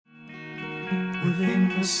within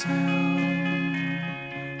the sound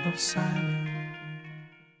of silence.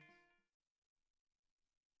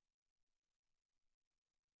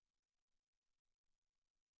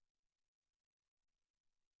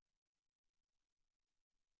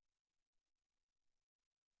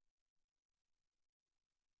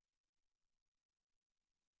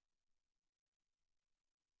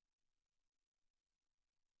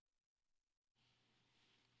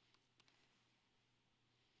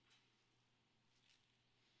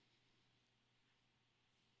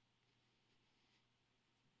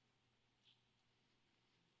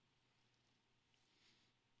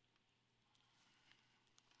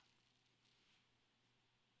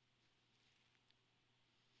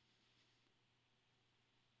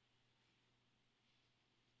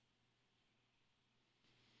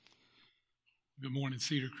 Good morning,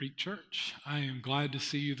 Cedar Creek Church. I am glad to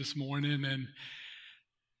see you this morning. And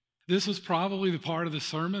this was probably the part of the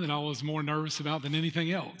sermon that I was more nervous about than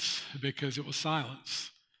anything else because it was silence.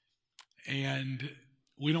 And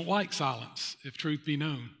we don't like silence, if truth be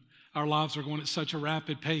known. Our lives are going at such a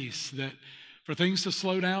rapid pace that for things to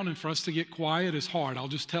slow down and for us to get quiet is hard. I'll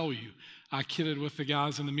just tell you. I kidded with the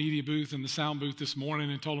guys in the media booth and the sound booth this morning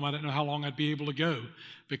and told them I didn't know how long I'd be able to go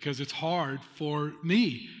because it's hard for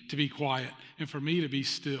me to be quiet and for me to be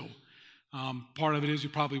still. Part of it is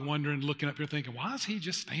you're probably wondering, looking up here thinking, why is he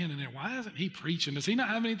just standing there? Why isn't he preaching? Does he not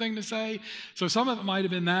have anything to say? So some of it might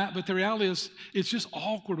have been that, but the reality is it's just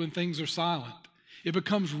awkward when things are silent. It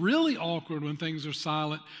becomes really awkward when things are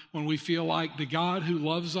silent, when we feel like the God who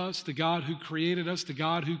loves us, the God who created us, the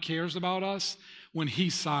God who cares about us, when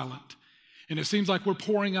he's silent. And it seems like we're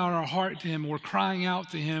pouring out our heart to him, we're crying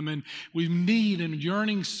out to him, and we need and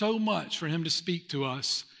yearning so much for him to speak to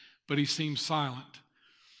us, but he seems silent.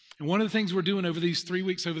 And one of the things we're doing over these 3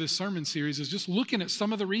 weeks over this sermon series is just looking at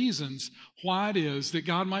some of the reasons why it is that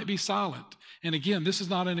God might be silent. And again, this is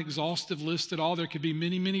not an exhaustive list at all. There could be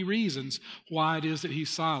many, many reasons why it is that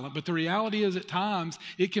he's silent. But the reality is at times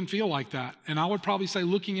it can feel like that. And I would probably say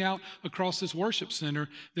looking out across this worship center,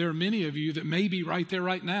 there are many of you that may be right there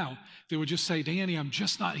right now that would just say, Danny, I'm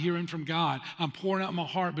just not hearing from God. I'm pouring out my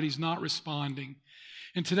heart, but he's not responding.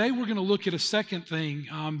 And today we're going to look at a second thing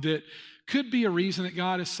that could be a reason that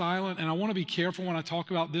God is silent. And I want to be careful when I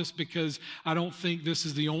talk about this because I don't think this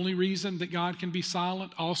is the only reason that God can be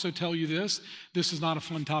silent. I'll also tell you this is not a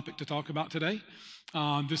fun topic to talk about today.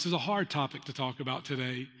 This is a hard topic to talk about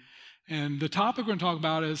today. And the topic we're going to talk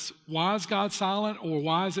about is, why is God silent, or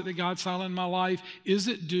why is it that God's silent in my life? Is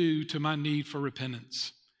it due to my need for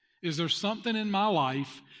repentance? Is there something in my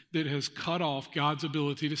life that has cut off God's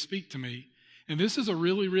ability to speak to me? And this is a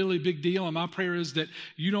really, really big deal. And my prayer is that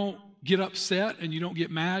you don't get upset and you don't get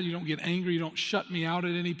mad, you don't get angry, you don't shut me out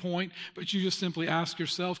at any point, but you just simply ask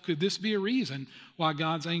yourself, could this be a reason why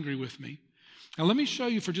God's angry with me? Now let me show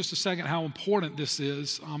you for just a second how important this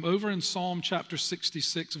is. Over in Psalm chapter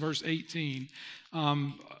 66, verse 18,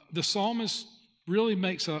 the psalmist really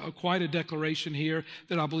makes quite a declaration here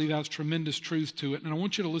that I believe has tremendous truth to it. And I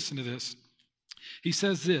want you to listen to this. He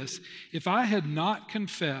says this, if I had not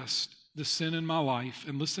confessed the sin in my life,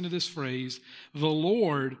 and listen to this phrase, the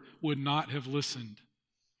Lord would not have listened.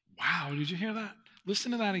 Wow, did you hear that?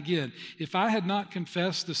 Listen to that again. If I had not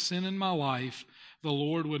confessed the sin in my life, the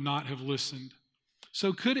Lord would not have listened.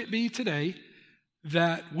 So could it be today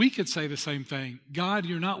that we could say the same thing? God,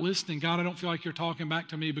 you're not listening. God, I don't feel like you're talking back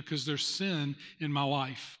to me because there's sin in my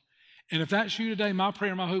life. And if that's you today, my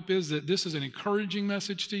prayer, my hope is that this is an encouraging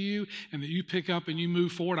message to you and that you pick up and you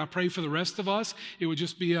move forward. I pray for the rest of us, it would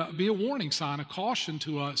just be a warning sign, a caution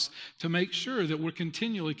to us to make sure that we're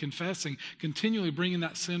continually confessing, continually bringing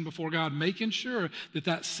that sin before God, making sure that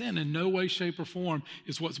that sin in no way, shape, or form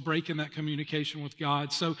is what's breaking that communication with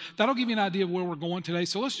God. So that'll give you an idea of where we're going today.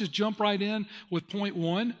 So let's just jump right in with point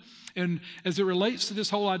one. And as it relates to this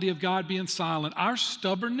whole idea of God being silent, our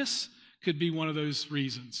stubbornness could be one of those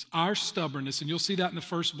reasons. Our stubbornness, and you'll see that in the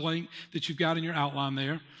first blank that you've got in your outline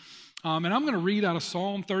there. And I'm going to read out of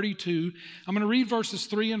Psalm 32. I'm going to read verses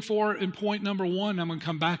 3 and 4 in point number 1. I'm going to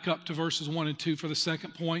come back up to verses 1 and 2 for the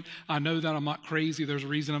second point. I know that I'm not crazy. There's a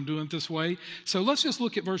reason I'm doing it this way. So let's just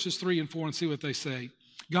look at verses 3 and 4 and see what they say.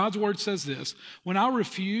 God's word says this, when I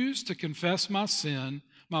refused to confess my sin,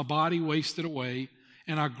 my body wasted away,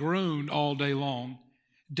 and I groaned all day long.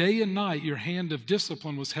 Day and night, your hand of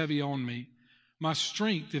discipline was heavy on me. My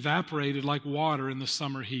strength evaporated like water in the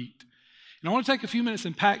summer heat. And I want to take a few minutes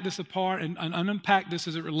and pack this apart and unpack this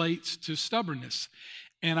as it relates to stubbornness.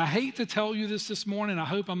 And I hate to tell you this morning. I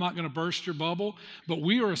hope I'm not going to burst your bubble, but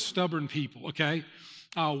we are a stubborn people, okay?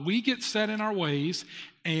 We get set in our ways,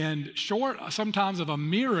 And short sometimes of a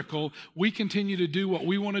miracle, we continue to do what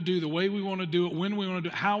we want to do, the way we want to do it, when we want to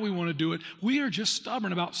do it, how we want to do it. We are just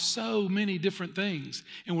stubborn about so many different things.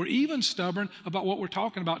 And we're even stubborn about what we're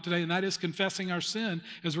talking about today, and that is confessing our sin,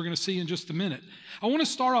 as we're going to see in just a minute. I want to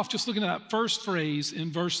start off just looking at that first phrase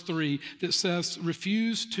in verse 3 that says,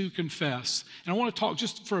 refuse to confess. And I want to talk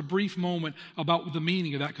just for a brief moment about the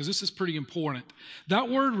meaning of that, because this is pretty important. That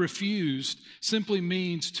word refused simply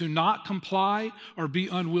means to not comply or be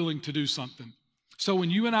unwilling to do something. So when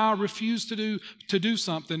you and I refuse to do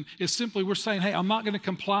something, it's simply we're saying, hey, I'm not going to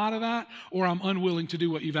comply to that, or I'm unwilling to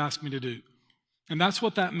do what you've asked me to do. And that's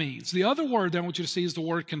what that means. The other word that I want you to see is the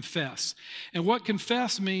word confess. And what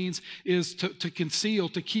confess means is to conceal,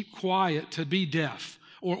 to keep quiet, to be deaf.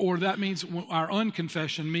 Or that means our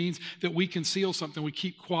unconfession means that we conceal something, we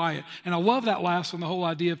keep quiet. And I love that last one, the whole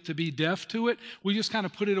idea of to be deaf to it. We just kind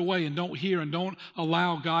of put it away and don't hear and don't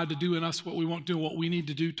allow God to do in us what we want to do, what we need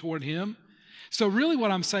to do toward Him. So really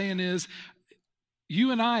what I'm saying is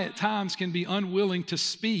you and I at times can be unwilling to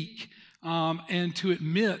speak and to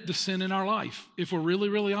admit the sin in our life. If we're really,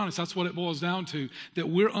 really honest, that's what it boils down to, that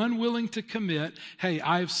we're unwilling to commit, hey,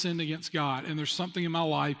 I've sinned against God and there's something in my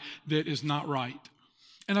life that is not right.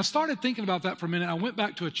 And I started thinking about that for a minute. I went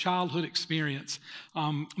back to a childhood experience.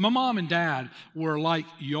 My mom and dad were like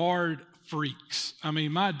yard freaks. I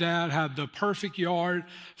mean, my dad had the perfect yard,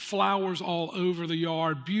 flowers all over the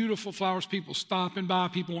yard, beautiful flowers, people stopping by,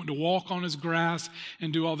 people wanting to walk on his grass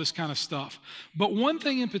and do all this kind of stuff. But one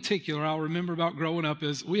thing in particular I'll remember about growing up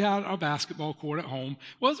is we had our basketball court at home.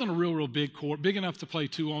 It wasn't a real big court, big enough to play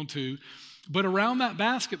 2-on-2. But around that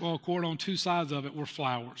basketball court on two sides of it were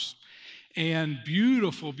flowers. And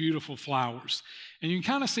beautiful, beautiful flowers. And you can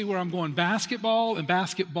kind of see where I'm going. Basketball and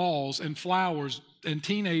basketballs and flowers and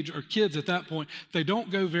teenage or kids at that point, they don't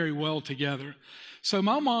go very well together. So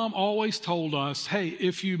my mom always told us, hey,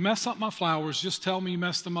 if you mess up my flowers, just tell me you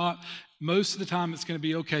messed them up. Most of the time it's going to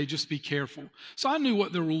be okay, just be careful. So I knew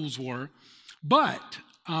what the rules were. But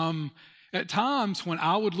at times when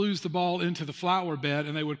I would lose the ball into the flower bed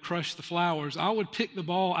and they would crush the flowers, I would pick the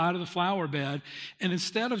ball out of the flower bed, and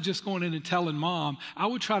instead of just going in and telling Mom, I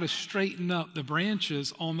would try to straighten up the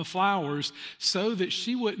branches on the flowers so that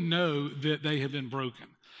she wouldn't know that they had been broken.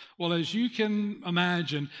 Well, as you can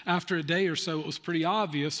imagine, after a day or so, it was pretty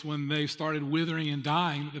obvious when they started withering and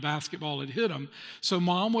dying that the basketball had hit them. So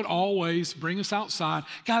Mom would always bring us outside.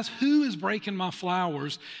 Guys, who is breaking my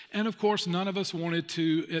flowers? And of course, none of us wanted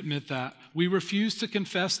to admit that. We refused to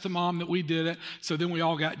confess to Mom that we did it. So then we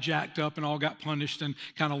all got jacked up and all got punished and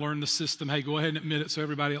kind of learned the system. Hey, go ahead and admit it so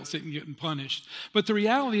everybody else isn't getting punished. But the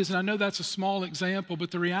reality is, and I know that's a small example,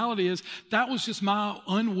 but the reality is that was just my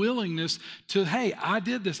unwillingness to, hey, I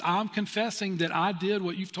did this. I'm confessing that I did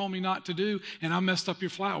what you've told me not to do, and I messed up your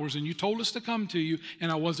flowers, and you told us to come to you,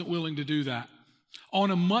 and I wasn't willing to do that.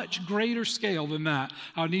 On a much greater scale than that,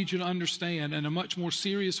 I need you to understand, in a much more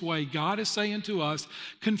serious way, God is saying to us,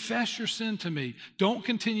 confess your sin to me. Don't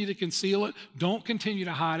continue to conceal it. Don't continue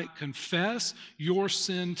to hide it. Confess your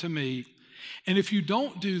sin to me. And if you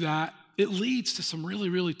don't do that, it leads to some really,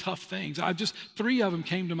 really tough things. Three of them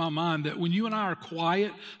came to my mind that when you and I are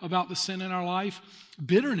quiet about the sin in our life,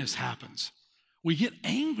 bitterness happens. We get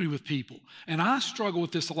angry with people. And I struggle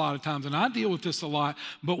with this a lot of times, and I deal with this a lot,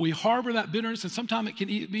 but we harbor that bitterness, and sometimes it can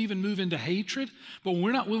even move into hatred. But when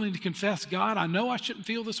we're not willing to confess, God, I know I shouldn't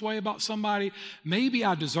feel this way about somebody. Maybe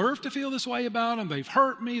I deserve to feel this way about them. They've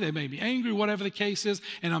hurt me. They made me angry, whatever the case is,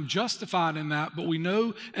 and I'm justified in that. But we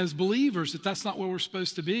know as believers that that's not where we're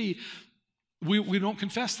supposed to be. We don't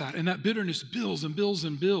confess that, and that bitterness builds and builds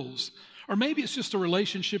and builds. Or maybe it's just a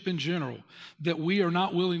relationship in general that we are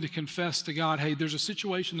not willing to confess to God, hey, there's a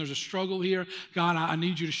situation, there's a struggle here. God, I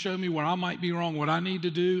need you to show me where I might be wrong, what I need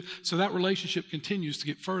to do. So that relationship continues to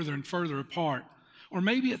get further and further apart. Or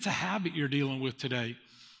maybe it's a habit you're dealing with today,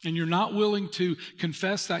 and you're not willing to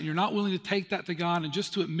confess that. You're not willing to take that to God and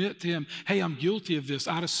just to admit to Him, hey, I'm guilty of this.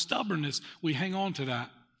 Out of stubbornness, we hang on to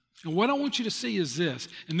that. And what I want you to see is this,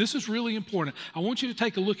 and this is really important. I want you to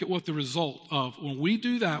take a look at what the result of, when we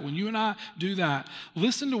do that, when you and I do that,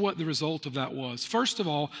 listen to what the result of that was. First of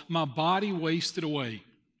all, my body wasted away.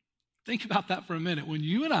 Think about that for a minute. When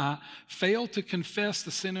you and I fail to confess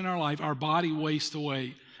the sin in our life, our body wastes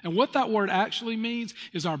away. And what that word actually means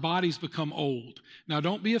is our bodies become old. Now,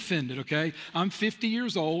 don't be offended, okay? I'm 50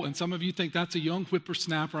 years old, and some of you think that's a young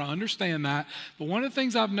whippersnapper. I understand that. But one of the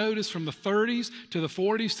things I've noticed from the 30s to the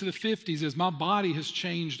 40s to the 50s is my body has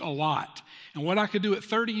changed a lot. And what I could do at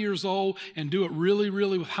 30 years old and do it really,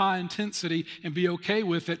 really with high intensity and be okay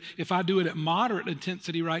with it, if I do it at moderate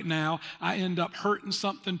intensity right now, I end up hurting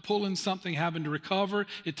something, pulling something, having to recover.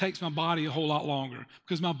 It takes my body a whole lot longer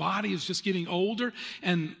because my body is just getting older.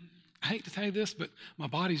 And I hate to tell you this, but my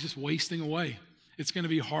body's just wasting away. It's going to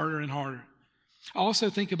be harder and harder. I also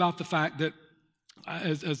think about the fact that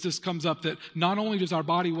as this comes up, that not only does our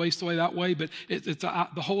body waste away that way, but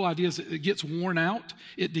the whole idea is it gets worn out,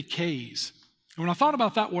 it decays. And when I thought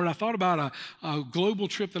about that word, I thought about a global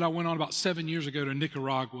trip that I went on about 7 years ago to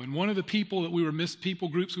Nicaragua. And one of the people that people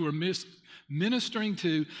groups we were ministering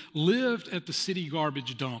to lived at the city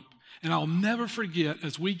garbage dump. And I'll never forget,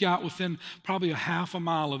 as we got within probably a half a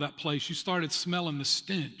mile of that place, you started smelling the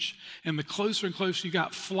stench. And the closer and closer you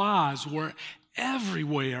got, flies were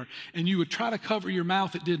everywhere. And you would try to cover your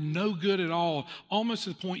mouth. It did no good at all, almost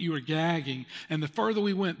to the point you were gagging. And the further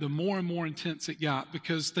we went, the more and more intense it got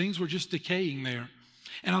because things were just decaying there.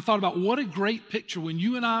 And I thought about what a great picture when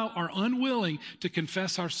you and I are unwilling to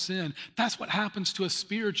confess our sin. That's what happens to us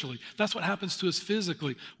spiritually. That's what happens to us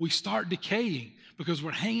physically. We start decaying because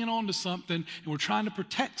we're hanging on to something and we're trying to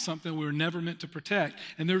protect something we were never meant to protect.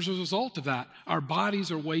 And there's a result of that. Our bodies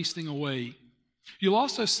are wasting away. You'll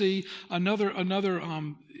also see another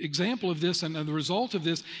example of this, and the result of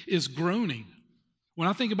this is groaning. When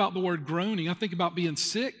I think about the word groaning, I think about being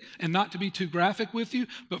sick, and not to be too graphic with you,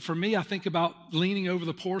 but for me, I think about leaning over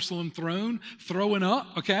the porcelain throne, throwing up,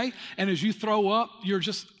 okay? And as you throw up, you're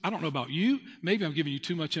just, I don't know about you, maybe I'm giving you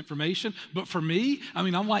too much information, but for me,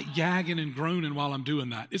 I'm like gagging and groaning while I'm doing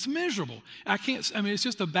that. It's miserable. It's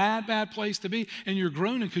just a bad place to be, and you're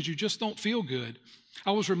groaning because you just don't feel good.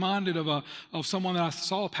 I was reminded of someone that I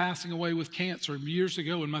saw passing away with cancer years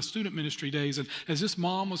ago in my student ministry days. And as this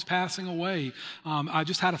mom was passing away, I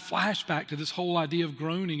just had a flashback to this whole idea of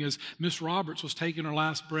groaning as Miss Roberts was taking her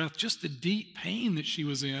last breath, just the deep pain that she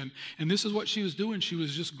was in. And this is what she was doing. She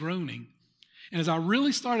was just groaning. And as I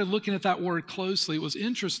really started looking at that word closely, it was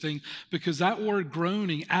interesting because that word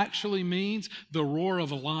groaning actually means the roar of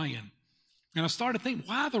a lion. And I started thinking,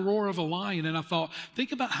 why the roar of a lion? And I thought,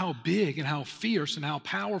 think about how big and how fierce and how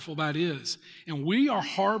powerful that is. And we are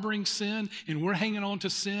harboring sin and we're hanging on to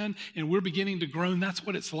sin and we're beginning to groan. That's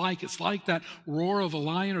what it's like. It's like that roar of a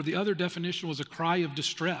lion, or the other definition was a cry of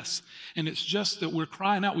distress. And it's just that we're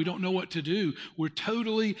crying out. We don't know what to do. We're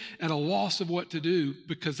totally at a loss of what to do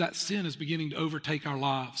because that sin is beginning to overtake our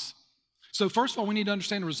lives. So first of all, we need to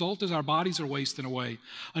understand the result is our bodies are wasting away.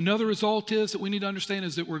 Another result is that we need to understand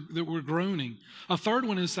is that we're groaning. A third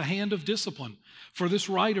one is the hand of discipline. For this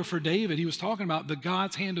writer, for David, he was talking about the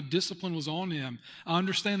God's hand of discipline was on him. I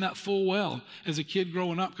understand that full well as a kid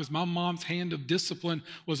growing up because my mom's hand of discipline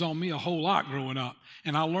was on me a whole lot growing up.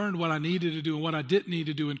 And I learned what I needed to do and what I didn't need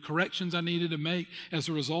to do and corrections I needed to make as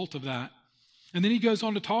a result of that. And then he goes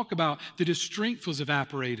on to talk about that his strength was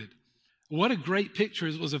evaporated. What a great picture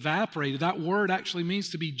it was evaporated. That word actually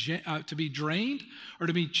means to be drained or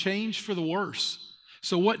to be changed for the worse.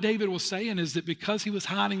 So what David was saying is that because he was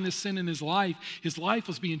hiding this sin in his life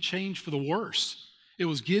was being changed for the worse. It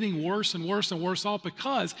was getting worse and worse and worse off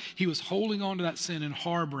because he was holding on to that sin and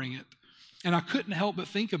harboring it. And I couldn't help but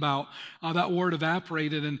think about that word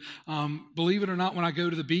evaporated. And believe it or not, when I go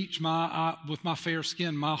to the beach with my fair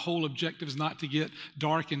skin, my whole objective is not to get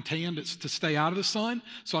dark and tanned. It's to stay out of the sun.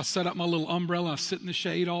 So I set up my little umbrella. And I sit in the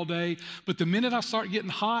shade all day. But the minute I start getting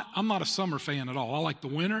hot, I'm not a summer fan at all. I like the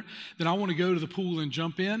winter. Then I want to go to the pool and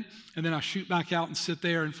jump in. And then I shoot back out and sit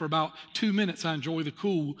there. And for about 2 minutes, I enjoy the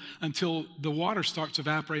cool until the water starts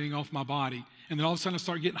evaporating off my body. And then all of a sudden I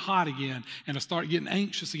start getting hot again and I start getting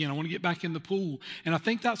anxious again. I want to get back in the pool. And I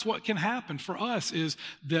think that's what can happen for us is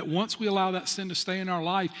that once we allow that sin to stay in our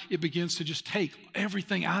life, it begins to just take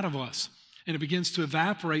everything out of us. And it begins to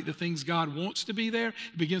evaporate the things God wants to be there.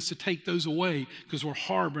 It begins to take those away because we're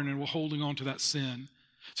harboring and we're holding on to that sin.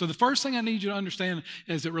 So the first thing I need you to understand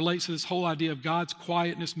as it relates to this whole idea of God's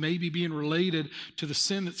quietness maybe being related to the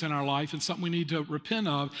sin that's in our life and something we need to repent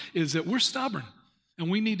of is that we're stubborn. And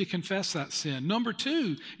we need to confess that sin. Number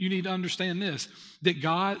two, you need to understand this,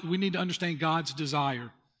 that we need to understand God's desire.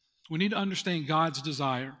 We need to understand God's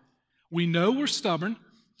desire. We know we're stubborn,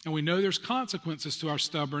 and we know there's consequences to our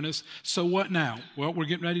stubbornness. So what now? Well, we're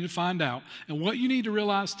getting ready to find out. And what you need to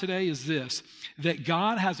realize today is this, that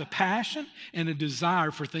God has a passion and a desire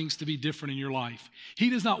for things to be different in your life. He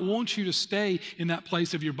does not want you to stay in that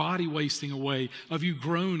place of your body wasting away, of you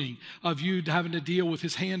groaning, of you having to deal with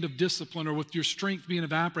his hand of discipline or with your strength being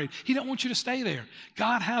evaporated. He doesn't want you to stay there.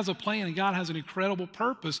 God has a plan and God has an incredible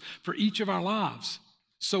purpose for each of our lives.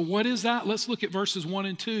 So what is that? Let's look at verses 1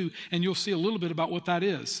 and 2, and you'll see a little bit about what that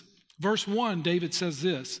is. Verse 1, David says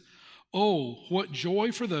this, Oh, what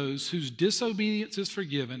joy for those whose disobedience is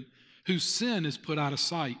forgiven, whose sin is put out of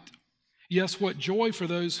sight. Yes, what joy for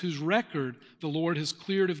those whose record the Lord has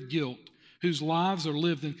cleared of guilt, whose lives are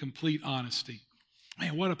lived in complete honesty.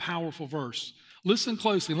 Man, what a powerful verse. Listen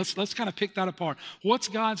closely. Let's kind of pick that apart. What's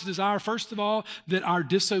God's desire? First of all, that our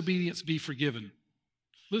disobedience be forgiven.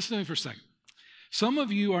 Listen to me for a second. Some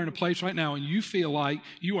of you are in a place right now and you feel like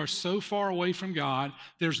you are so far away from God,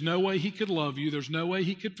 there's no way He could love you, there's no way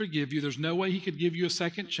He could forgive you, there's no way He could give you a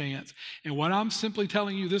second chance. And what I'm simply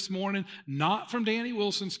telling you this morning, not from Danny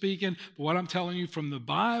Wilson speaking, but what I'm telling you from the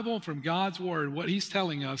Bible, from God's Word, what He's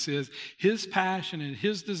telling us is His passion and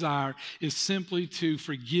His desire is simply to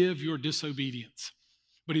forgive your disobedience.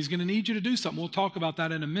 But He's going to need you to do something. We'll talk about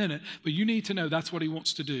that in a minute. But you need to know that's what He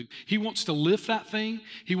wants to do. He wants to lift that thing.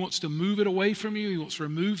 He wants to move it away from you. He wants to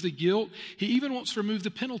remove the guilt. He even wants to remove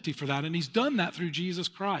the penalty for that. And He's done that through Jesus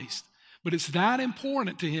Christ. But it's that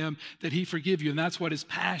important to Him that He forgive you. And that's what His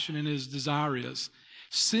passion and His desire is.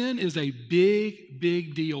 Sin is a big,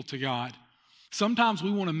 big deal to God. Sometimes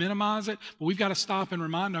we want to minimize it, but we've got to stop and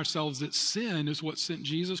remind ourselves that sin is what sent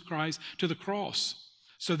Jesus Christ to the cross.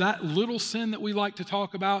 So that little sin that we like to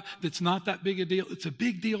talk about that's not that big a deal, it's a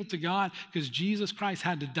big deal to God because Jesus Christ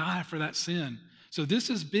had to die for that sin. So this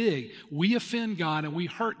is big. We offend God and we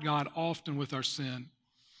hurt God often with our sin.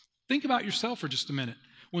 Think about yourself for just a minute.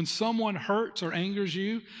 When someone hurts or angers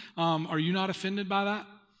you, are you not offended by that?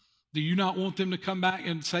 Do you not want them to come back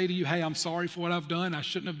and say to you, hey, I'm sorry for what I've done. I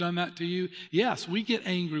shouldn't have done that to you. Yes, we get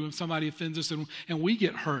angry when somebody offends us and we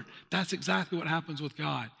get hurt. That's exactly what happens with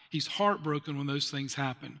God. He's heartbroken when those things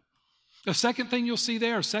happen. The second thing you'll see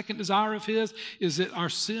there, a second desire of His, is that our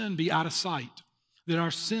sin be out of sight. That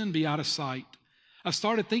our sin be out of sight. I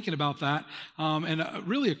started thinking about that, and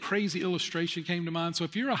really a crazy illustration came to mind. So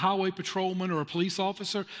if you're a highway patrolman or a police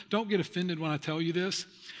officer, don't get offended when I tell you this,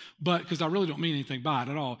 because I really don't mean anything by it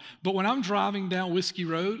at all. But when I'm driving down Whiskey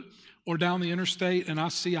Road or down the interstate and I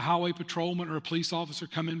see a highway patrolman or a police officer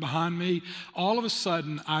come in behind me, all of a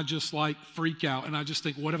sudden I just freak out and I just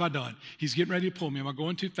think, what have I done? He's getting ready to pull me. Am I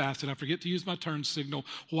going too fast? Did I forget to use my turn signal?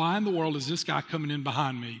 Why in the world is this guy coming in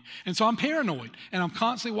behind me? And so I'm paranoid and I'm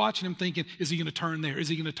constantly watching him thinking, is he going to turn there? Is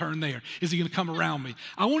he going to turn there? Is he going to come around me?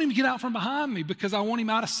 I want him to get out from behind me because I want him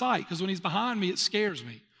out of sight, because when he's behind me, it scares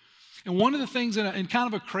me. And one of the things in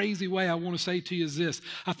kind of a crazy way I want to say to you is this.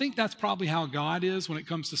 I think that's probably how God is when it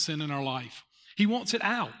comes to sin in our life. He wants it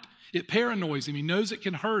out. It paranoids Him. He knows it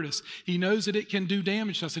can hurt us. He knows that it can do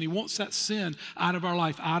damage to us, and He wants that sin out of our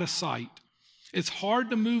life, out of sight. It's hard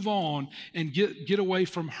to move on and get away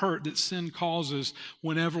from hurt that sin causes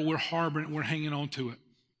whenever we're harboring it, we're hanging on to it.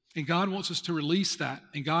 And God wants us to release that.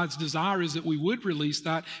 And God's desire is that we would release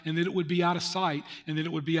that and that it would be out of sight and that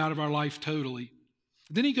it would be out of our life totally.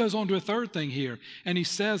 Then He goes on to a third thing here, and He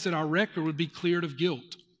says that our record would be cleared of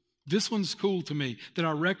guilt. This one's cool to me, that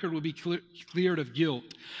our record would be cleared of guilt.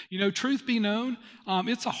 You know, truth be known,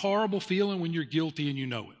 it's a horrible feeling when you're guilty and you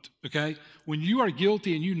know it, okay? When you are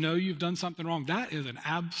guilty and you know you've done something wrong, that is an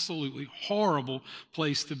absolutely horrible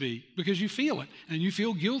place to be because you feel it and you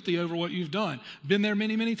feel guilty over what you've done. Been there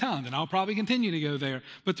many, many times, and I'll probably continue to go there.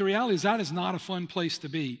 But the reality is that is not a fun place to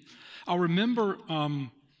be. I remember, I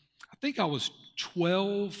think I was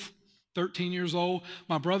 12, 13 years old,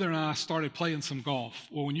 my brother and I started playing some golf.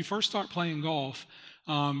 Well, when you first start playing golf,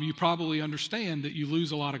 you probably understand that you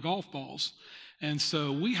lose a lot of golf balls. And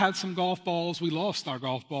so we had some golf balls. We lost our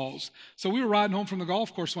golf balls. So we were riding home from the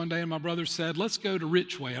golf course one day, and my brother said, let's go to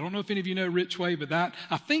Richway. I don't know if any of you know Richway, but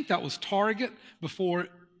I think that was Target before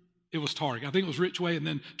it was Target. I think it was Richway, and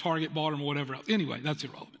then Target bought them or whatever else. Anyway, that's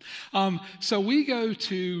irrelevant. So we go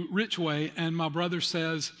to Richway, and my brother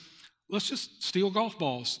says, let's just steal golf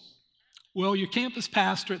balls. Well, your campus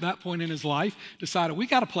pastor at that point in his life decided, we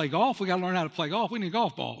got to play golf. We got to learn how to play golf. We need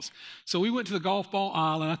golf balls. So we went to the golf ball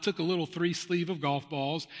aisle, and I took a little 3-sleeve of golf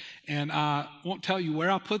balls, and I won't tell you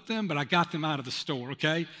where I put them, but I got them out of the store,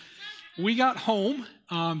 okay? We got home,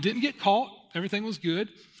 didn't get caught. Everything was good.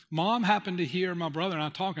 Mom happened to hear my brother and I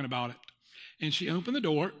talking about it, and she opened the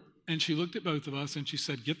door, and she looked at both of us, and she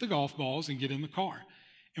said, get the golf balls and get in the car.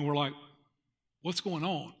 And we're like, what's going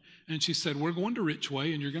on? And she said, we're going to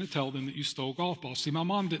Richway, and you're going to tell them that you stole golf balls. See, my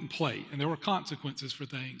mom didn't play, and there were consequences for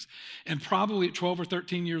things. And probably at 12 or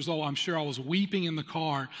 13 years old, I'm sure I was weeping in the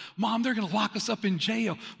car. Mom, they're going to lock us up in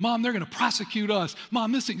jail. Mom, they're going to prosecute us.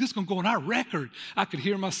 Mom, this is going to go on our record. I could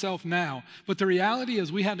hear myself now. But the reality is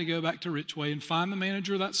we had to go back to Richway and find the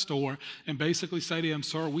manager of that store and basically say to him,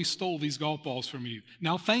 sir, we stole these golf balls from you.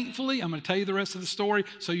 Now, thankfully, I'm going to tell you the rest of the story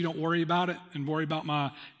so you don't worry about it and worry about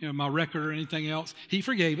my record or anything else. He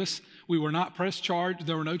forgave us. days. We were not pressed charged.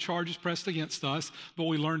 There were no charges pressed against us, but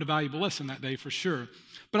we learned a valuable lesson that day for sure.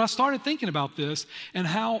 But I started thinking about this and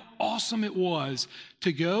how awesome it was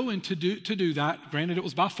to go and to do that. Granted, it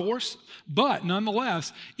was by force, but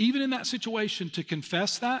nonetheless, even in that situation, to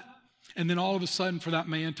confess that, and then all of a sudden for that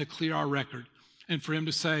man to clear our record and for him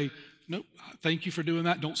to say, nope, thank you for doing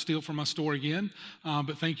that. Don't steal from my store again,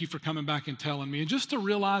 but thank you for coming back and telling me. And just to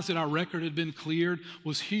realize that our record had been cleared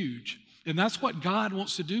was huge. And that's what God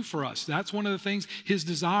wants to do for us. That's one of the things his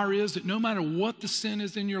desire is, that no matter what the sin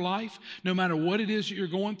is in your life, no matter what it is that you're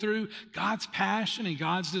going through, God's passion and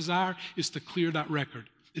God's desire is to clear that record.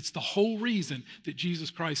 It's the whole reason that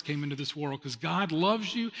Jesus Christ came into this world, because God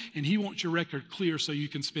loves you and he wants your record clear so you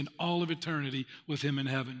can spend all of eternity with him in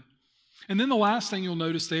heaven. And then the last thing you'll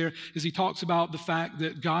notice there is he talks about the fact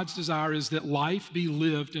that God's desire is that life be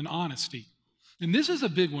lived in honesty. And this is a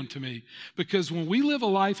big one to me, because when we live a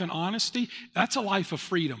life in honesty, that's a life of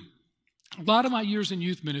freedom. A lot of my years in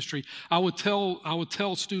youth ministry, I would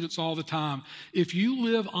tell students all the time, if you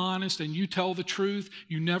live honest and you tell the truth,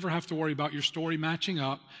 you never have to worry about your story matching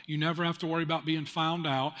up. You never have to worry about being found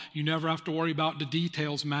out. You never have to worry about the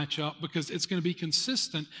details match up, because it's going to be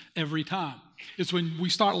consistent every time. It's when we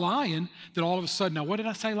start lying that all of a sudden, now what did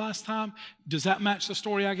I say last time? Does that match the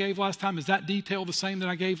story I gave last time? Is that detail the same that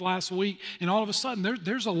I gave last week? And all of a sudden,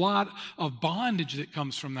 there's a lot of bondage that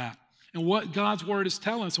comes from that. And what God's word is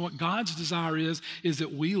telling us, and what God's desire is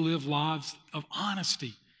that we live lives of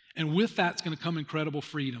honesty. And with that's going to come incredible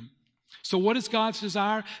freedom. So what is God's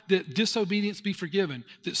desire? That disobedience be forgiven,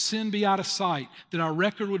 that sin be out of sight, that our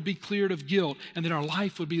record would be cleared of guilt, and that our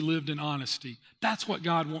life would be lived in honesty. That's what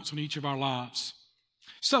God wants in each of our lives.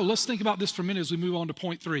 So let's think about this for a minute as we move on to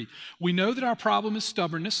point 3. We know that our problem is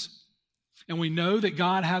stubbornness, and we know that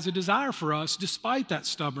God has a desire for us despite that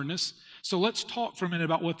stubbornness. So let's talk for a minute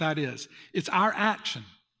about what that is. It's our action.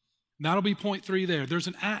 That'll be point 3 there. There's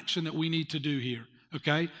an action that we need to do here,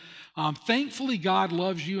 okay? Thankfully, God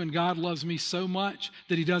loves you and God loves me so much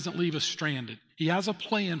that he doesn't leave us stranded. He has a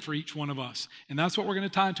plan for each one of us, and that's what we're going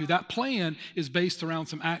to tie into. That plan is based around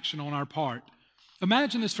some action on our part.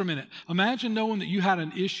 Imagine this for a minute. Imagine knowing that you had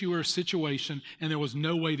an issue or a situation and there was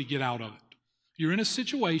no way to get out of it. You're in a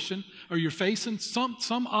situation or you're facing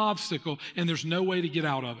some obstacle and there's no way to get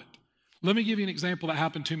out of it. Let me give you an example that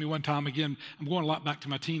happened to me one time. Again, I'm going a lot back to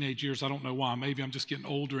my teenage years. I don't know why. Maybe I'm just getting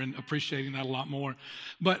older and appreciating that a lot more.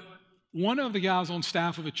 But one of the guys on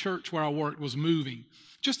staff of a church where I worked was moving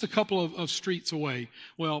just a couple of streets away.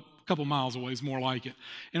 Well, a couple miles away is more like it.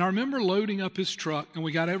 And I remember loading up his truck, and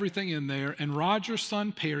we got everything in there, and Roger's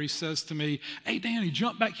son, Perry, says to me, "Hey, Danny,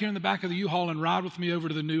 jump back here in the back of the U-Haul and ride with me over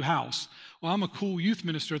to the new house." Well, I'm a cool youth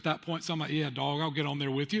minister at that point, so I'm like, "Yeah, dog, I'll get on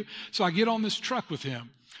there with you." So I get on this truck with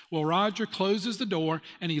him. Well, Roger closes the door,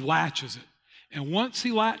 and he latches it. And once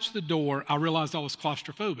he latched the door, I realized I was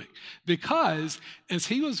claustrophobic, because as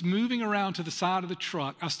he was moving around to the side of the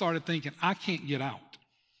truck, I started thinking, I can't get out.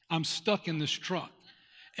 I'm stuck in this truck,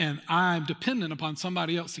 and I'm dependent upon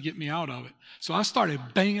somebody else to get me out of it. So I started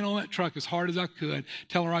banging on that truck as hard as I could,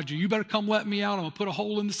 telling Roger, "You better come let me out. I'm going to put a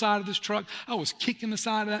hole in the side of this truck." I was kicking the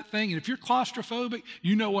side of that thing. And if you're claustrophobic,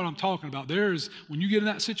 you know what I'm talking about. When you get in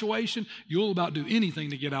that situation, you'll about do anything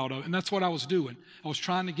to get out of it. And that's what I was doing. I was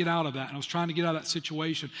trying to get out of that, and I was trying to get out of that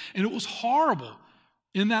situation. And it was horrible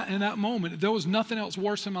in that moment. There was nothing else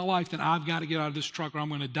worse in my life than I've got to get out of this truck or I'm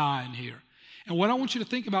going to die in here. And what I want you to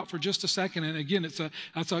think about for just a second, and again, that's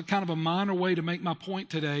a kind of a minor way to make my point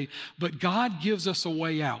today, but God gives us a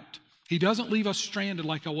way out. He doesn't leave us stranded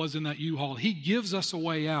like I was in that U-Haul. He gives us a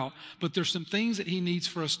way out, but there's some things that he needs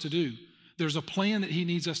for us to do. There's a plan that he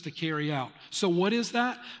needs us to carry out. So what is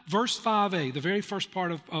that? Verse 5a, the very first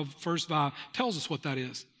part of verse 5, tells us what that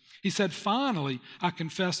is. He said, "Finally, I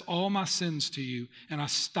confess all my sins to you, and I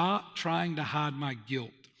stop trying to hide my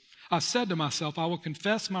guilt. I said to myself, I will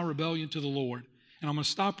confess my rebellion to the Lord." And I'm going to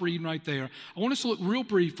stop reading right there. I want us to look real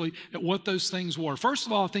briefly at what those things were. First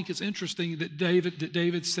of all, I think it's interesting that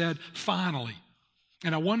David said, "Finally."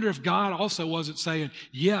 And I wonder if God also wasn't saying,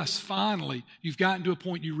 "Yes, finally, you've gotten to a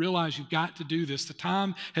point you realize you've got to do this. The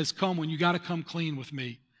time has come when you got to come clean with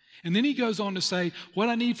me." And then he goes on to say, what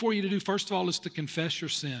I need for you to do, first of all, is to confess your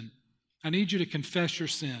sin. I need you to confess your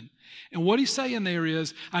sin. And what he's saying there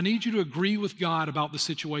is, I need you to agree with God about the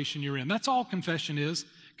situation you're in. That's all confession is.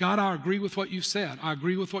 God, I agree with what you've said. I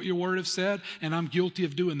agree with what your word has said, and I'm guilty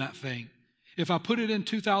of doing that thing. If I put it in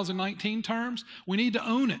 2019 terms, we need to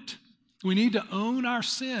own it. We need to own our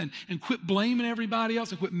sin and quit blaming everybody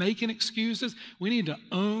else and quit making excuses. We need to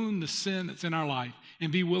own the sin that's in our life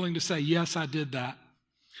and be willing to say, yes, I did that.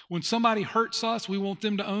 When somebody hurts us, we want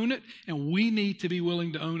them to own it, and we need to be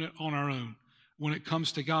willing to own it on our own. when it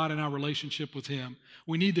comes to God and our relationship with Him.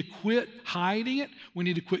 We need to quit hiding it. We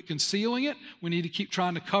need to quit concealing it. We need to keep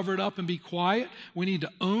trying to cover it up and be quiet. We need to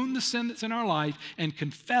own the sin that's in our life and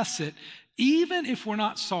confess it, even if we're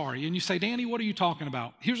not sorry. And you say, Danny, what are you talking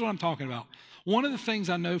about? Here's what I'm talking about. One of the things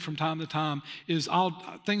I know from time to time is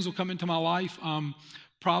things will come into my life.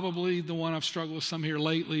 Probably the one I've struggled with some here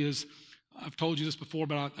lately is, I've told you this before,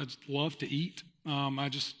 but I just love to eat. I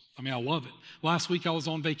love it. Last week I was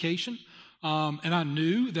on vacation. And I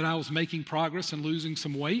knew that I was making progress and losing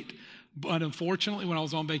some weight. But unfortunately, when I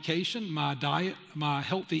was on vacation, my diet, my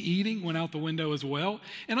healthy eating went out the window as well.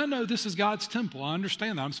 And I know this is God's temple. I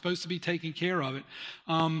understand that. I'm supposed to be taking care of it.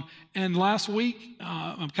 And last week,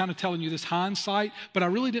 I'm kind of telling you this hindsight, but I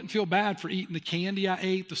really didn't feel bad for eating the candy I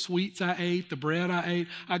ate, the sweets I ate, the bread I ate.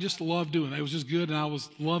 I just loved doing it. It was just good, and I was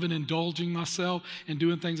loving indulging myself and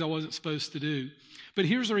doing things I wasn't supposed to do. But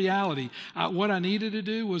here's the reality. What I needed to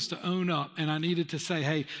do was to own up, and I needed to say,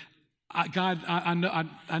 hey, God,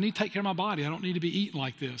 I need to take care of my body. I don't need to be eating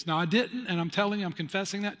like this. Now, I didn't, and I'm telling you, I'm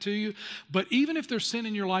confessing that to you. But even if there's sin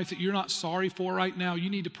in your life that you're not sorry for right now, you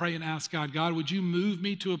need to pray and ask God, God, would you move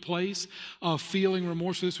me to a place of feeling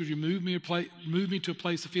remorse for this? Would you move me to a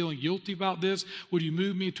place of feeling guilty about this? Would you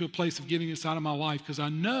move me to a place of getting this out of my life? Because I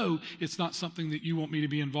know it's not something that you want me to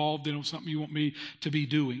be involved in or something you want me to be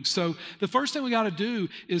doing. So the first thing we got to do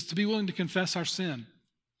is to be willing to confess our sin.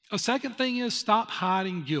 A second thing is stop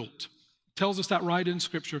hiding guilt. Tells us that right in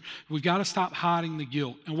Scripture. We've got to stop hiding the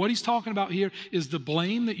guilt. And what he's talking about here is the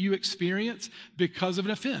blame that you experience because of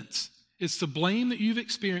an offense. It's the blame that you've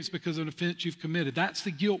experienced because of an offense you've committed. That's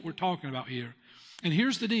the guilt we're talking about here. And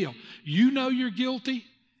here's the deal. You know you're guilty,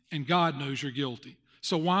 and God knows you're guilty.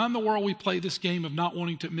 So why in the world we play this game of not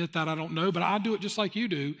wanting to admit that, I don't know, but I do it just like you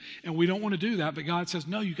do, and we don't want to do that. But God says,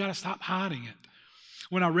 no, you got to stop hiding it.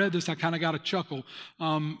 When I read this, I kind of got a chuckle.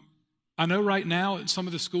 I know right now some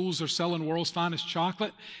of the schools are selling World's Finest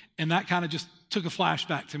chocolate, and that kind of just took a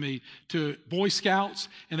flashback to me to Boy Scouts,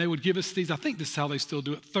 and they would give us these, I think this is how they still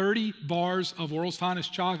do it, 30 bars of World's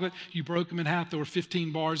Finest chocolate. You broke them in half. There were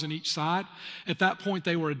 15 bars on each side. At that point,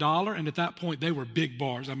 they were $1, and at that point, they were big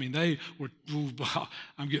bars. I mean, they were,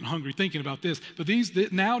 I'm getting hungry thinking about this. But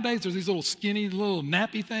nowadays, there's these little skinny, little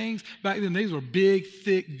nappy things. Back then, these were big,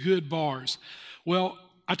 thick, good bars. Well,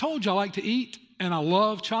 I told you I like to eat. And I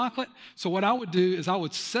love chocolate. So what I would do is I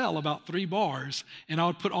would sell about 3 bars, and I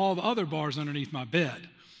would put all the other bars underneath my bed.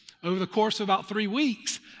 Over the course of about 3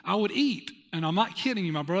 weeks, I would eat, and I'm not kidding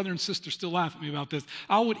you, my brother and sister still laugh at me about this.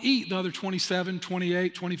 I would eat the other 27,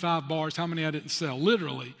 28, 25 bars, how many I didn't sell,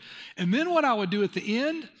 literally. And then what I would do at the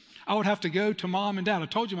end, I would have to go to mom and dad. I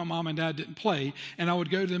told you my mom and dad didn't play. And I would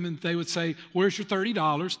go to them, and they would say, where's your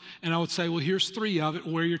 $30? And I would say, well, here's 3 of it.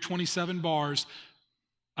 Where are your 27 bars?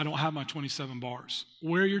 I don't have my 27 bars.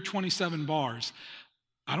 Where are your 27 bars?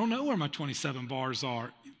 I don't know where my 27 bars are.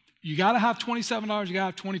 You got to have $27, you got to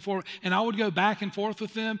have 24. And I would go back and forth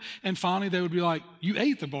with them, and finally they would be like, you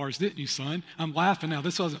ate the bars, didn't you, son? I'm laughing now.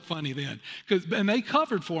 This wasn't funny then. And they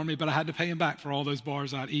covered for me, but I had to pay them back for all those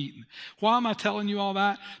bars I'd eaten. Why am I telling you all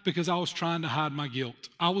that? Because I was trying to hide my guilt.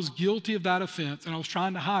 I was guilty of that offense, and I was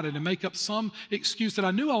trying to hide it and make up some excuse that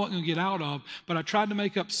I knew I wasn't going to get out of, but I tried to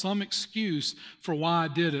make up some excuse for why I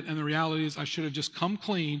did it. And the reality is I should have just come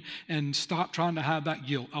clean and stopped trying to hide that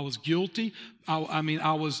guilt. I was guilty.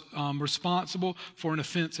 I was responsible for an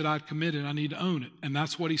offense that I'd committed. I need to own it. And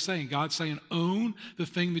that's what he's saying. God's saying, own the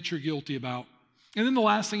thing that you're guilty about. And then the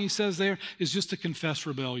last thing he says there is just to confess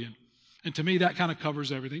rebellion. And to me, that kind of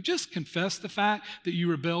covers everything. Just confess the fact that you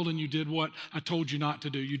rebelled and you did what I told you not to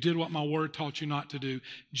do. You did what my word taught you not to do.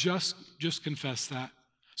 Just confess that.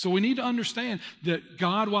 So we need to understand that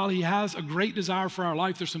God, while he has a great desire for our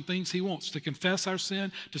life, there's some things he wants: to confess our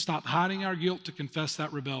sin, to stop hiding our guilt, to confess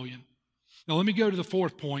that rebellion. Now, let me go to the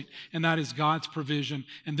fourth point, and that is God's provision.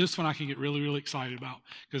 And this one I can get really, really excited about,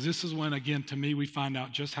 because this is when, again, to me, we find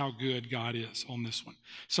out just how good God is on this one.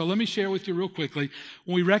 So let me share with you real quickly.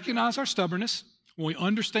 When we recognize our stubbornness, when we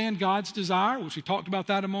understand God's desire, which we talked about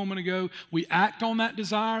that a moment ago, we act on that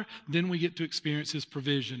desire, then we get to experience his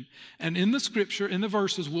provision. And in the scripture, in the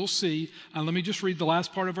verses, we'll see, let me just read the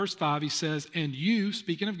last part of verse 5. He says, and you,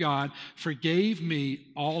 speaking of God, forgave me,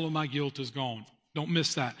 all of my guilt is gone. Don't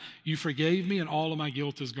miss that. You forgave me and all of my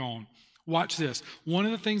guilt is gone. Watch this. One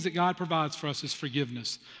of the things that God provides for us is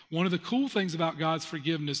forgiveness. One of the cool things about God's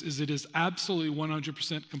forgiveness is it is absolutely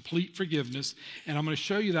 100% complete forgiveness. And I'm going to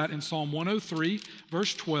show you that in Psalm 103,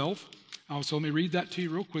 verse 12. So let me read that to you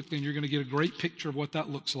real quickly, and you're going to get a great picture of what that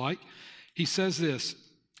looks like. He says this: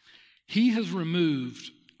 he has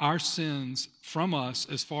removed our sins from us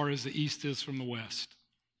as far as the east is from the west.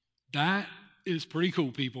 That is pretty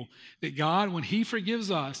cool, people. That God, when he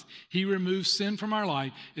forgives us, he removes sin from our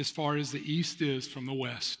life as far as the east is from the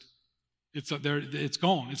west. It's up there, it's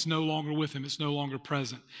gone. It's no longer with him. It's no longer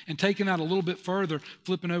present. And taking that a little bit further,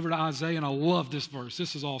 flipping over to Isaiah, and I love this verse.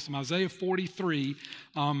 This is awesome. Isaiah 43,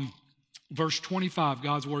 verse 25,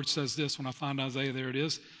 God's word says this. When I find Isaiah, there it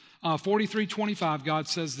is. 43:25, God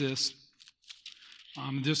says this.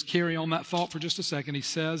 Just carry on that thought for just a second. He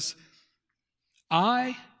says,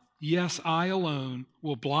 I alone,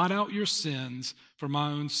 will blot out your sins for my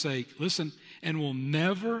own sake. Listen, and will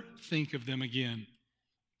never think of them again.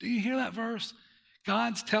 Do you hear that verse?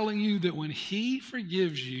 God's telling you that when he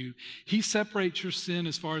forgives you, he separates your sin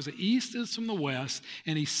as far as the east is from the west,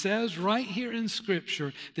 and he says right here in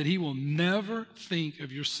Scripture that he will never think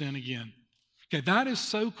of your sin again. Okay, that is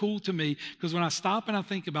so cool to me, because when I stop and I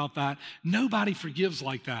think about that, nobody forgives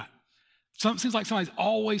like that. Seems like somebody's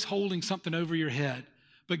always holding something over your head.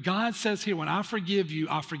 But God says here, when I forgive you,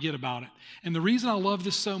 I forget about it. And the reason I love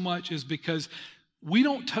this so much is because we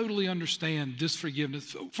don't totally understand this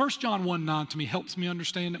forgiveness. 1 John 1:9 to me helps me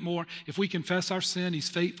understand it more. If we confess our sin, he's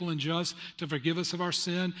faithful and just to forgive us of our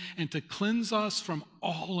sin and to cleanse us from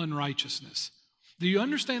all unrighteousness. Do you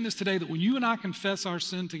understand this today, that when you and I confess our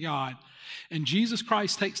sin to God, and Jesus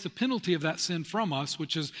Christ takes the penalty of that sin from us,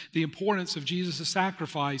 which is the importance of Jesus'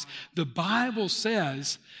 sacrifice, the Bible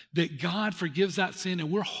says that God forgives that sin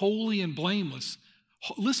and we're holy and blameless.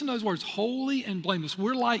 Listen to those words, holy and blameless.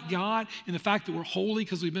 We're like God in the fact that we're holy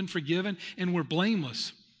because we've been forgiven, and we're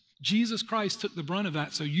blameless. Jesus Christ took the brunt of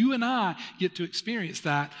that, so you and I get to experience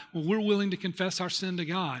that when we're willing to confess our sin to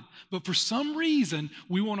God. But for some reason,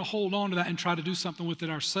 we want to hold on to that and try to do something with it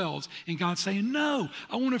ourselves. And God's saying, no,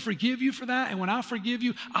 I want to forgive you for that, and when I forgive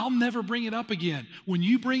you, I'll never bring it up again. When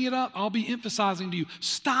you bring it up, I'll be emphasizing to you,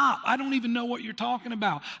 stop, I don't even know what you're talking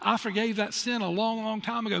about. I forgave that sin a long, long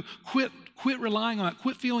time ago. Quit relying on that.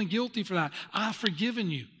 Quit feeling guilty for that. I've forgiven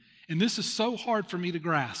you. And this is so hard for me to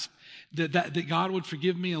grasp. That God would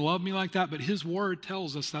forgive me and love me like that, but his word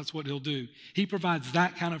tells us that's what he'll do. He provides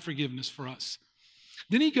that kind of forgiveness for us.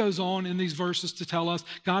 Then he goes on in these verses to tell us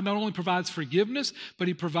God not only provides forgiveness, but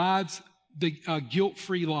he provides the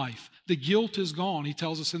guilt-free life. The guilt is gone, he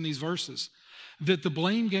tells us in these verses. That the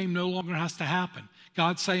blame game no longer has to happen.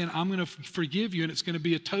 God's saying, I'm going to forgive you, and it's going to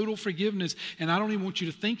be a total forgiveness, and I don't even want you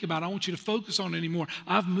to think about it. I want you to focus on it anymore.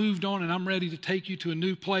 I've moved on, and I'm ready to take you to a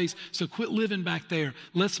new place, so quit living back there.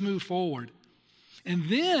 Let's move forward. And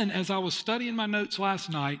then, as I was studying my notes last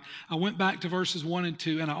night, I went back to verses 1 and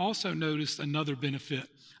 2, and I also noticed another benefit,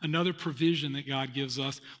 another provision that God gives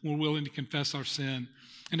us when we're willing to confess our sin.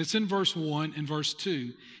 And it's in verse 1 and verse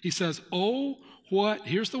 2. He says,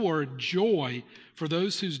 here's the word, joy for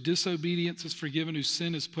those whose disobedience is forgiven, whose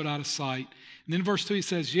sin is put out of sight. And then verse 2 he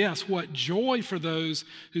says, yes, what joy for those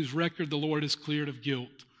whose record the Lord has cleared of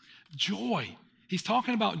guilt. Joy. He's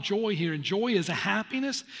talking about joy here, and joy is a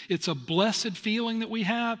happiness. It's a blessed feeling that we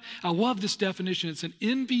have. I love this definition. It's an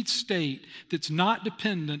envied state that's not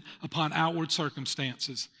dependent upon outward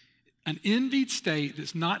circumstances. An envied state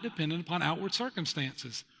that's not dependent upon outward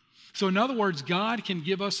circumstances. So in other words, God can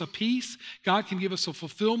give us a peace, God can give us a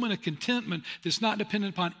fulfillment, a contentment that's not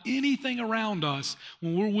dependent upon anything around us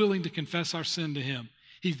when we're willing to confess our sin to him.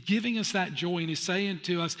 He's giving us that joy, and he's saying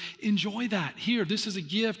to us, enjoy that. Here, this is a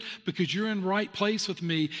gift because you're in the right place with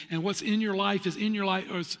me, and what's in your life is in your life,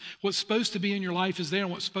 or what's supposed to be in your life is there,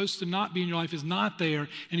 and what's supposed to not be in your life is not there.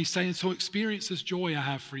 And he's saying, so experience this joy I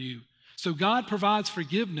have for you. So God provides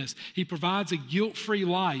forgiveness. He provides a guilt-free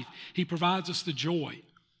life. He provides us the joy.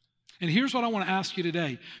 And here's what I want to ask you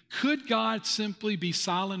today. Could God simply be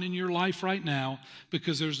silent in your life right now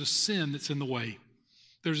because there's a sin that's in the way?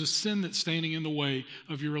 There's a sin that's standing in the way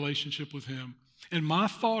of your relationship with him. And my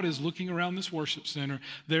thought is, looking around this worship center,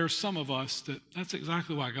 there are some of us that's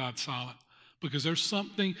exactly why God's silent. Because there's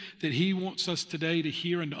something that he wants us today to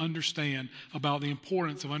hear and to understand about the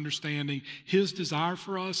importance of understanding his desire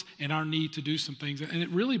for us and our need to do some things. And it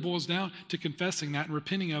really boils down to confessing that and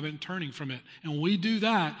repenting of it and turning from it. And when we do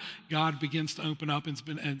that, God begins to open up and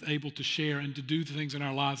is able to share and to do the things in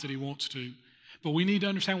our lives that he wants to. But we need to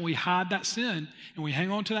understand when we hide that sin and we hang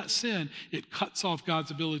on to that sin, it cuts off God's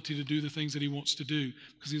ability to do the things that he wants to do,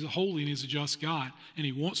 because he's a holy and he's a just God. And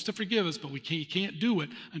he wants to forgive us, but he can't do it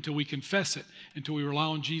until we confess it, until we rely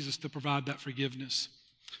on Jesus to provide that forgiveness.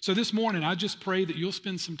 So this morning, I just pray that you'll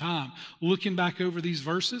spend some time looking back over these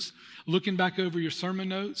verses, looking back over your sermon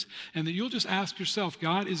notes, and that you'll just ask yourself,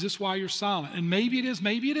 God, is this why you're silent? And maybe it is,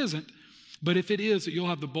 maybe it isn't. But if it is, that you'll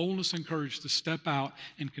have the boldness and courage to step out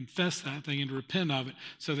and confess that thing and to repent of it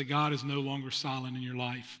so that God is no longer silent in your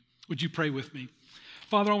life. Would you pray with me?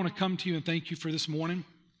 Father, I want to come to you and thank you for this morning.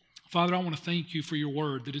 Father, I want to thank you for your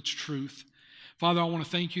word, that it's truth. Father, I want to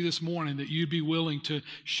thank you this morning that you'd be willing to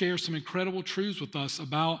share some incredible truths with us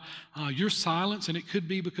about your silence, and it could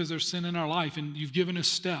be because there's sin in our life, and you've given us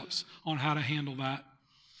steps on how to handle that.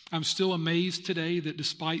 I'm still amazed today that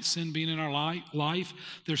despite sin being in our life,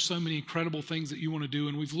 there's so many incredible things that you want to do,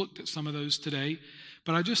 and we've looked at some of those today.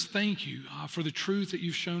 But I just thank you for the truth that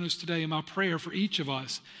you've shown us today, and my prayer for each of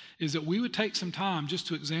us is that we would take some time just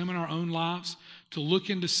to examine our own lives, to look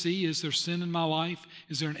in to see, is there sin in my life?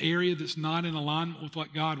 Is there an area that's not in alignment with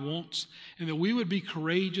what God wants? And that we would be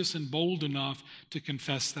courageous and bold enough to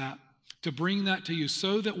confess that, to bring that to you,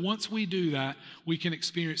 so that once we do that, we can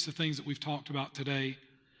experience the things that we've talked about today.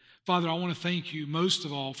 Father, I want to thank you most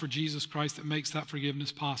of all for Jesus Christ that makes that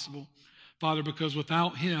forgiveness possible. Father, because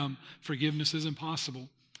without him, forgiveness is impossible.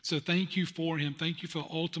 So thank you for him. Thank you for the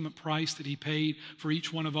ultimate price that he paid for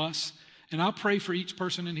each one of us. And I pray for each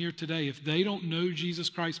person in here today, if they don't know Jesus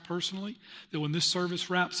Christ personally, that when this service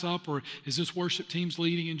wraps up, or as this worship team's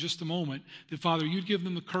leading in just a moment, that Father, you'd give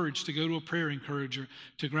them the courage to go to a prayer encourager,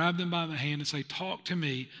 to grab them by the hand and say, talk to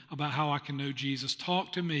me about how I can know Jesus.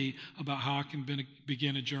 Talk to me about how I can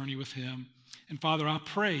begin a journey with him. And Father, I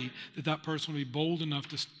pray that that person will be bold enough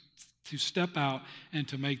to step out and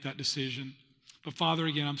to make that decision. But Father,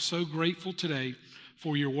 again, I'm so grateful today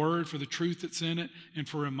for your word, for the truth that's in it, and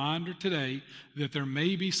for a reminder today that there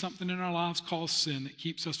may be something in our lives called sin that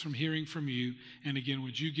keeps us from hearing from you. And again,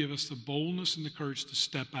 would you give us the boldness and the courage to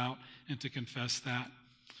step out and to confess that?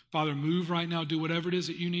 Father, move right now, do whatever it is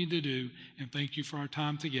that you need to do, and thank you for our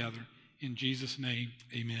time together. In Jesus' name,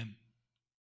 amen.